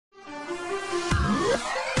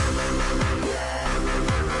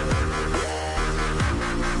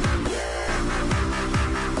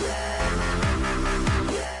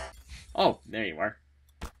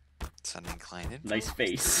Nice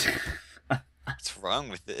face. What's wrong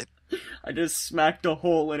with it? I just smacked a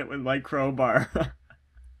hole in it with my crowbar.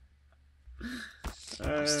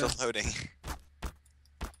 I'm still loading.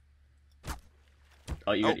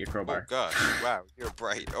 Oh, you got your crowbar. Oh gosh, wow, you're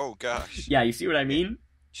bright. Oh gosh. Yeah, you see what I mean?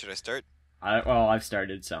 Should I start? Well, I've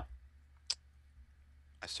started, so.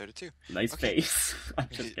 I started too. Nice Okay. face. I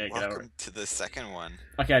just can't get over it. Welcome to the second one.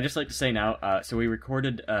 Okay, I'd just like to say now, so we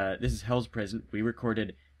recorded, this is Hell's Prison. We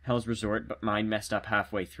recorded Hell's Resort, but mine messed up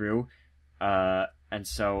halfway through. And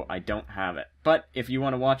so I don't have it. But if you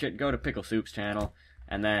want to watch it, go to Picklesoup's channel,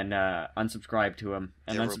 and then unsubscribe to him,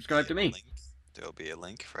 and then subscribe to me. There'll be a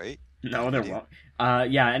link, right? No, there won't.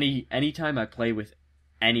 Yeah, anytime I play with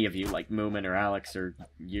any of you, like Moomin or Alex or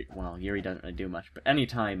well, Yuri doesn't really do much, but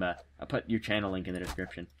anytime, I'll put your channel link in the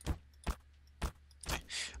description.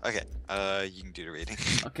 Okay, you can do the rating.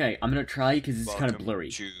 Okay, I'm gonna try because it's kind of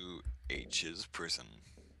blurry. To H's prison.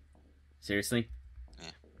 Seriously?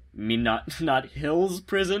 Yeah. I mean, not Hill's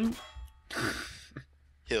prison?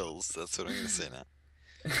 Hills, that's what I'm gonna say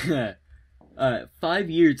now. 5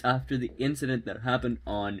 years after the incident that happened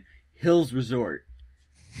on Hill's Resort,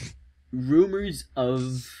 rumors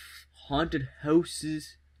of haunted house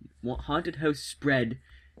spread.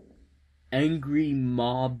 Angry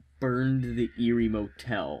mob burned the eerie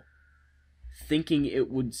motel, thinking it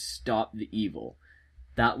would stop the evil.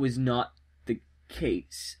 That was not the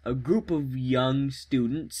case. A group of young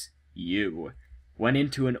students, went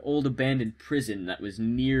into an old abandoned prison that was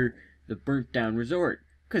near the burnt down resort.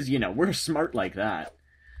 'Cause, we're smart like that.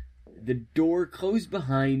 The door closed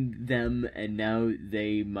behind them, and now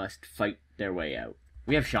they must fight their way out.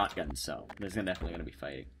 We have shotguns, so there's definitely going to be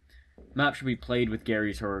fighting. Map should be played with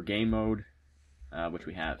Gary's horror game mode, which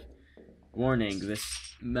we have. Warning,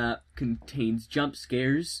 this map contains jump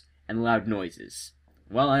scares and loud noises.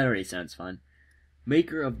 Well, that already sounds fun.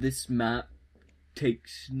 Maker of this map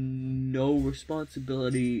takes no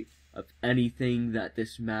responsibility of anything that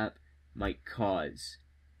this map might cause.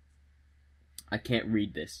 I can't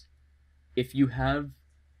read this. If you have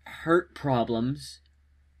heart problems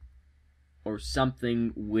or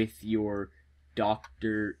something with your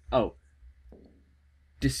doctor... Oh.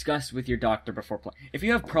 Discuss with your doctor before playing. If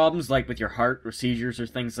you have problems like with your heart or seizures or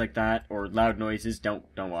things like that, or loud noises, don't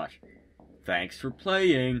watch. Thanks for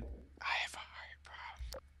playing. I have a heart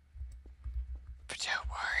problem. But don't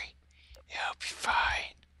worry. It'll be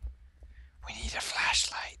fine. We need a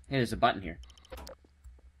flashlight. Hey, there's a button here.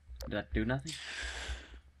 Did that do nothing?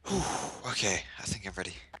 Okay, I think I'm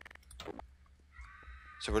ready.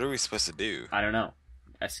 So what are we supposed to do? I don't know.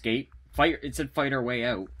 Escape? Fight. It said fight our way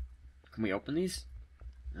out. Can we open these?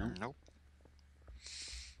 No? Nope.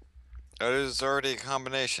 Oh, there's already a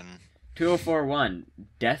combination. 2041.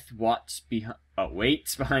 Death waits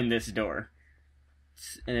behind this door.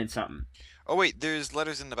 And then something. Oh wait, there's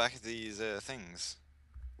letters in the back of these things.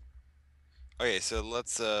 Okay, so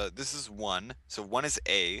let's this is 1. So 1 is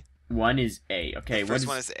A. 1 is A. Okay, the first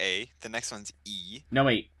one is A. The next one's E. No,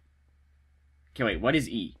 wait. Okay, wait. What is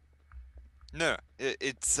E? No,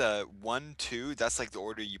 it's 1, 2. That's like the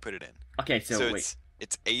order you put it in. Okay, so wait.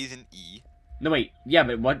 It's A then E. No, wait. Yeah,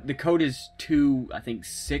 but what? The code is 2. I think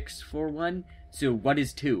 641. So what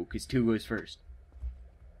is 2? Because 2 goes first.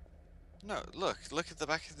 No, look at the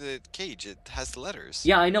back of the cage. It has the letters.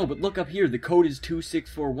 Yeah, I know, but look up here. The code is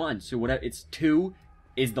 2641. So whatever. It's 2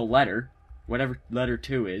 is the letter. Whatever letter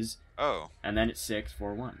 2 is. Oh. And then it's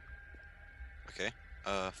 641. Okay.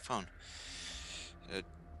 Phone.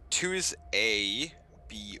 2 is A,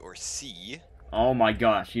 B, or C. Oh my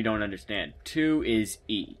gosh, you don't understand. 2 is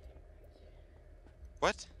E.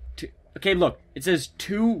 What? 2. Okay, look. It says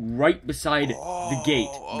 2 right beside the gate.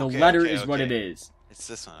 The Okay, letter is what it is. It's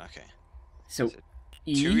this one, okay. So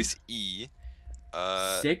E. 2 is E.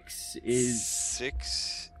 6 is...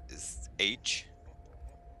 6 is H.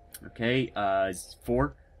 Okay, is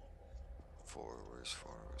 4. 4, where's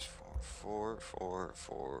 4? Where's 4?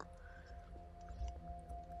 4.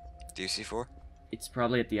 Do you see 4? It's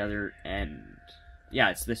probably at the other end. Yeah,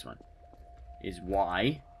 it's this one. Is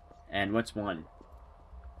Y. And what's 1?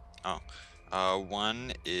 Oh.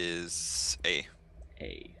 1 is A.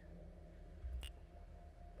 A.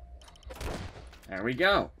 There we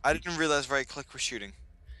go. I didn't realize right click was shooting.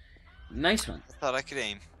 Nice one. I thought I could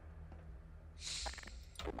aim.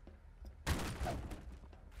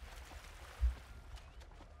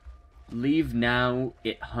 Leave now,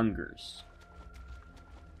 it hungers.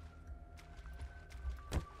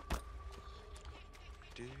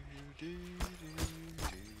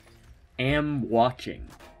 Am watching.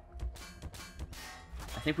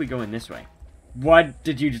 I think we go in this way. What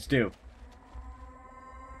did you just do?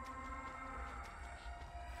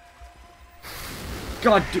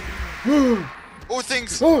 God. Oh,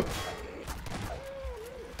 things. Oh!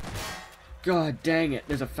 God dang it!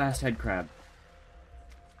 There's a fast head crab.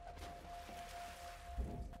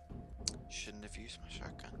 Shouldn't have used my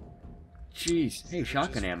shotgun. Jeez. Hey,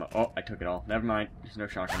 shotgun ammo. Oh, I took it all. Never mind. There's no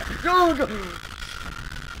shotgun ammo. Go, go.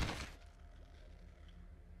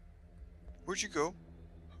 Where'd you go?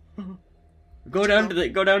 Go down to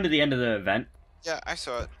the end of the vent. Yeah, I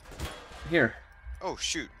saw it. Here. Oh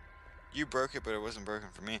shoot. You broke it, but it wasn't broken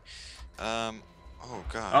for me. Oh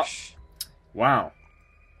gosh. Oh. Wow.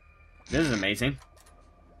 This is amazing.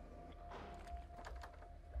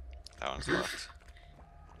 That one's locked.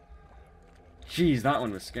 Jeez, that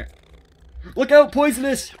one was scary. Look out,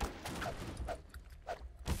 poisonous!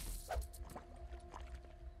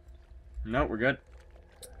 No, we're good.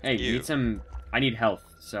 Hey, you need some... I need health,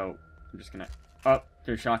 so I'm just gonna... Oh,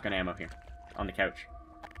 there's shotgun ammo here. On the couch.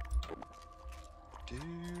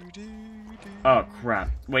 Oh, crap.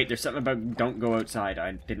 Wait, there's something about don't go outside.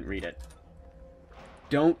 I didn't read it.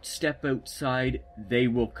 Don't step outside, they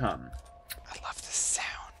will come. I love this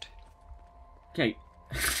sound. Okay.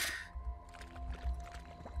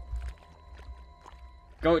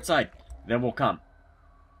 Go outside, they will come.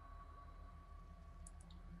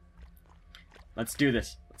 Let's do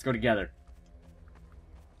this. Let's go together.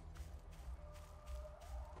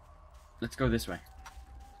 Let's go this way.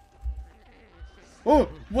 Oh,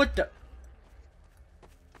 what the?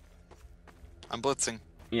 I'm blitzing.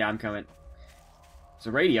 Yeah, I'm coming. It's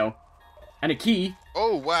a radio. And a key.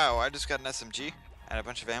 Oh, wow. I just got an SMG and a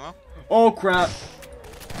bunch of ammo. Oh, crap.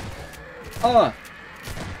 Oh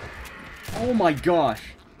my gosh.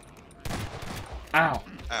 Ow.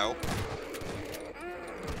 Ow.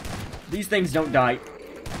 These things don't die.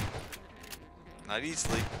 Not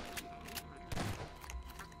easily.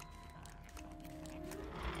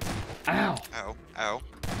 Ow. Ow. Ow.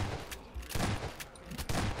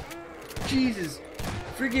 Jesus.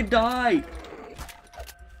 Freaking die.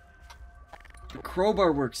 The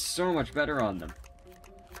crowbar works so much better on them.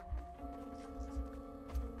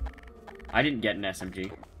 I didn't get an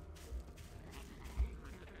SMG.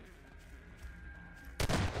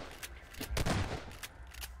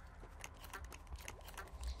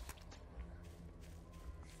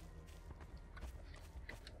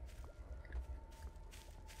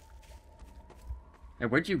 Hey,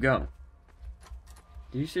 where'd you go?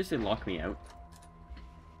 Did you seriously lock me out?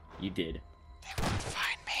 You did. They won't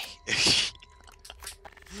find me.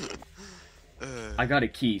 I got a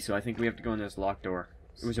key, so I think we have to go in this locked door.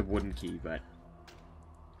 It was a wooden key, but...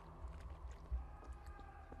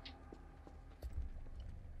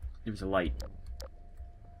 it was a light.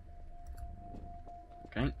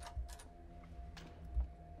 Okay.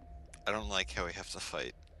 I don't like how we have to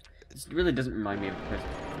fight. This really doesn't remind me of a prison.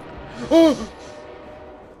 Oh!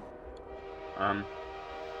 I'm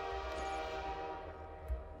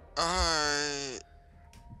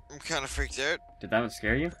kind of freaked out. Did that one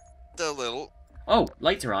scare you? A little. Oh,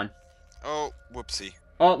 lights are on. Oh, whoopsie.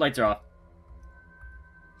 Oh, lights are off.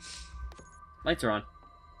 Lights are on.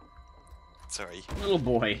 Sorry. Little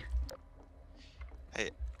boy.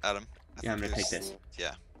 Hey, Adam. Yeah, I'm gonna take this.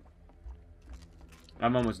 Yeah.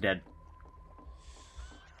 I'm almost dead.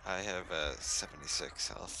 I have 76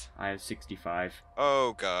 health. I have 65.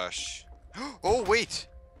 Oh gosh. Oh wait.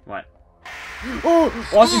 What? Oh,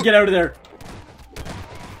 Austin, get out of there!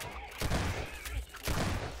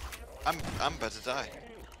 I'm about to die.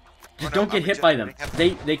 Just don't get hit by them.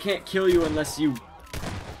 They can't kill you unless you...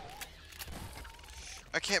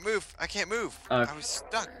 I can't move. I can't move. I was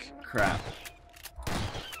stuck. Crap.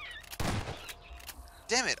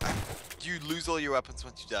 Damn it. You lose all your weapons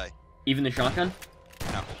once you die. Even the shotgun?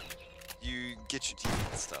 No. You get your teeth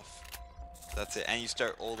and stuff. That's it. And you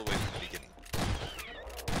start all the way from the beginning.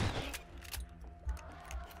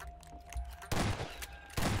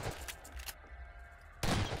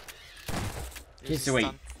 Okay, so wait.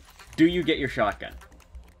 Do you get your shotgun?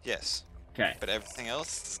 Yes. Okay. But everything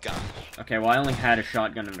else is gone. Okay, well I only had a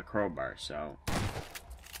shotgun and a crowbar, so...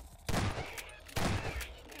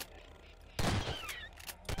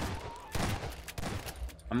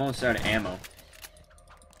 I'm almost out of ammo.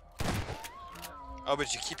 Oh,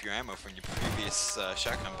 but you keep your ammo from your previous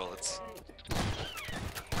shotgun bullets.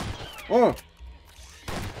 Oh!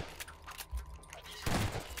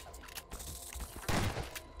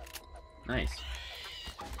 Nice.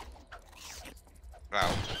 Wow.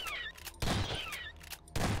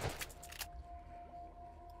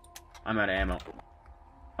 I'm out of ammo.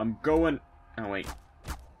 I'm going... Oh, wait.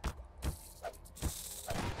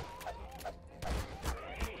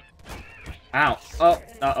 Ow. Oh.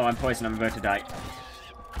 Uh-oh, I'm poisoned. I'm about to die.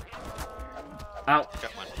 Ow.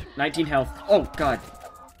 Got one. 19 health. Oh, God.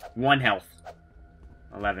 1 health.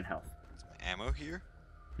 11 health. Ammo here?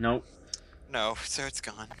 Nope. No, so it's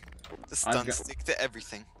gone. The I've stun got- stick to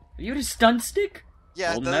everything. Are you at a stun stick?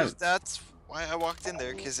 Yeah, Holding out. that's why I walked in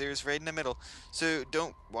there, because it was right in the middle. So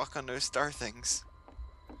don't walk on those star things.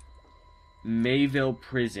 Mayville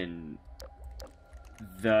Prison.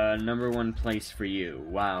 The #1 place for you.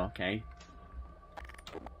 Wow, okay.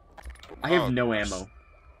 I have no gosh. ammo.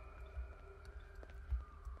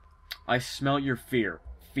 I smell your fear.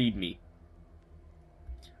 Feed me.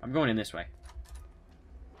 I'm going in this way.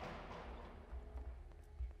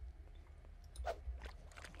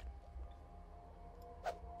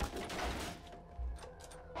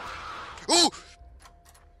 Ooh!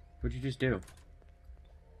 What'd you just do?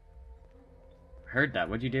 Heard that.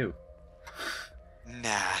 What'd you do?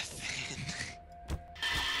 Nothing.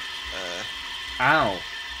 Ow.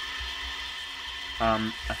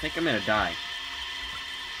 I think I'm gonna die.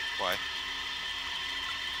 Why?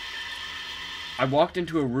 I walked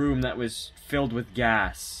into a room that was filled with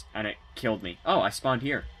gas, and it killed me. Oh, I spawned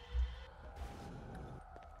here.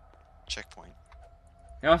 Checkpoint.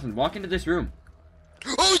 Hey, Austin, walk into this room.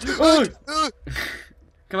 Oh!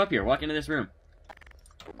 Come up here, walk into this room.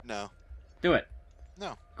 No. Do it.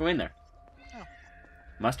 No. Go in there. No.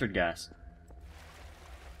 Mustard gas.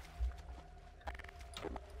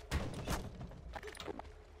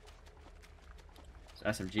 It's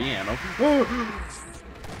SMG ammo.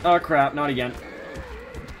 Oh crap, not again.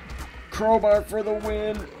 Crowbar for the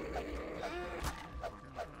win.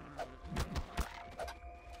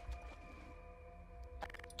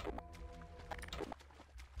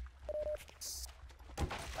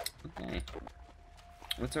 Okay.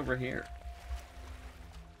 What's over here?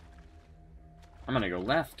 I'm gonna go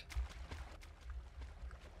left.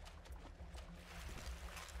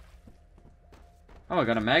 Oh, I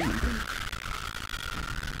got a magnum.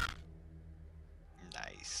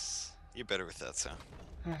 Nice. You're better with that, so.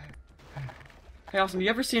 Hey, Austin, you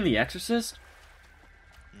ever seen The Exorcist?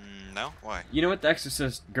 No? Why? You know what The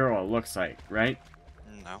Exorcist girl looks like, right?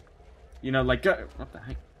 No. You know, like, what the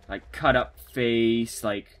heck? Like, cut up face,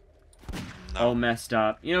 like, No. all messed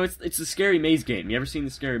up. You know, it's the Scary Maze game. You ever seen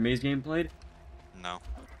the Scary Maze game played? No.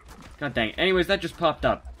 God dang it. Anyways, that just popped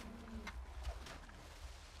up.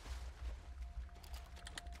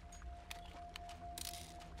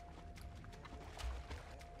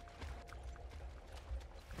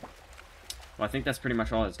 Well, I think that's pretty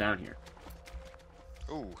much all that's down here.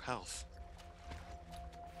 Ooh, health.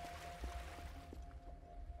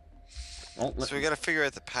 Well, So we gotta figure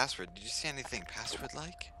out the password. Did you see anything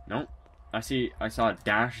password-like? Nope. I saw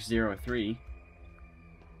 -03.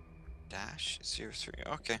 Dash 03.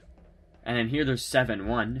 Okay. And then here there's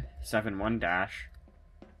 71. 71 dash.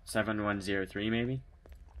 7103 maybe?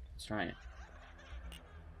 Let's try it.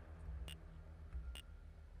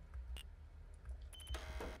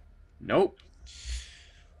 Nope.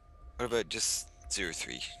 What about just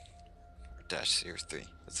 03? Or dash 03.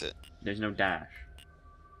 That's it. There's no dash.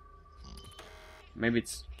 Maybe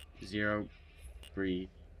it's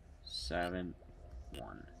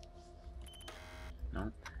 0371.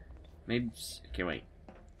 No. Maybe okay, wait.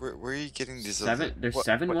 Where are you getting these There's what,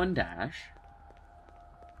 71 dash.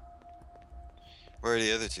 Where are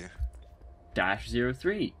the other two? Dash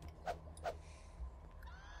 03.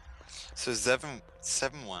 So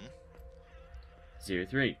 71.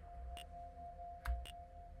 03.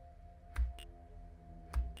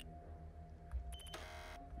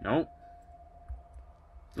 Nope.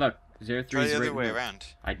 Look, 03 Try is the right other way here. around.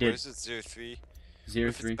 I did. Where is it 03? What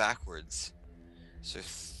if 03. it's backwards. So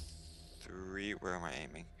 3. Where am I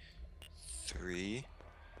aiming? 3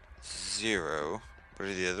 0. What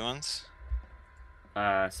are the other ones?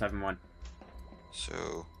 71.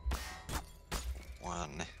 So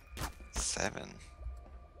 1 7.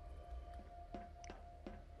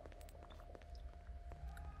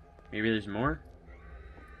 Maybe there's more?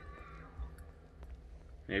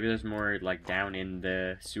 Maybe there's more, like, down in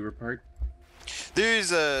the sewer part?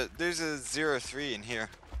 There's a 03 in here.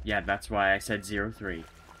 Yeah, that's why I said 03.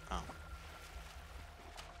 Oh.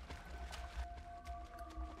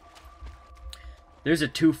 There's a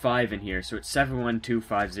 25 in here, so it's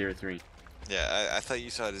 712503. Yeah, I thought you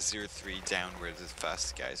saw the 03 down where the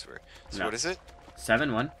fast guys were. So No. what is it?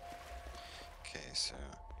 71. Okay, so...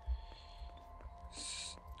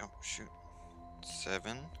 Oh, shoot.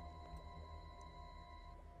 7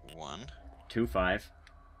 1 25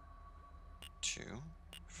 2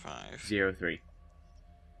 5 03.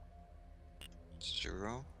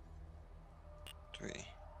 0 3.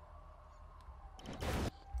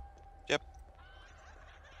 Yep.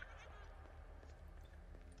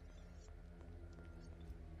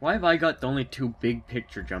 Why have I got the only 2 big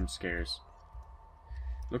picture jump scares?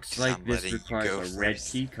 Looks like I'm this letting you requires go a red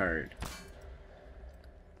first. key card.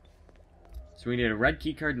 So we need a red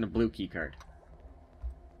key card and a blue key card.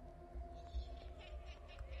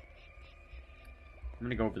 I'm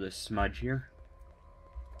gonna go over this smudge here.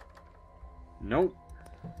 Nope.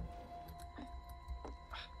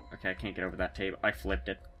 Okay, I can't get over that table. I flipped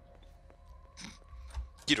it.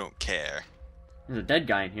 You don't care. There's a dead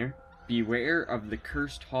guy in here. Beware of the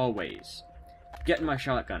cursed hallways. Getting my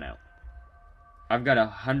shotgun out. I've got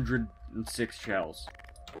 106 shells.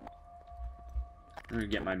 I'm gonna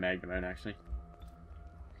get my magnum out, actually.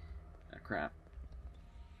 Ah, crap.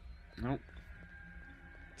 Nope.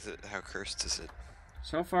 Is it, how cursed is it?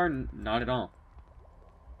 So far, not at all.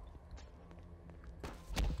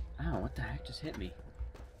 Ow, what the heck just hit me?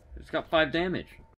 It's got 5 damage.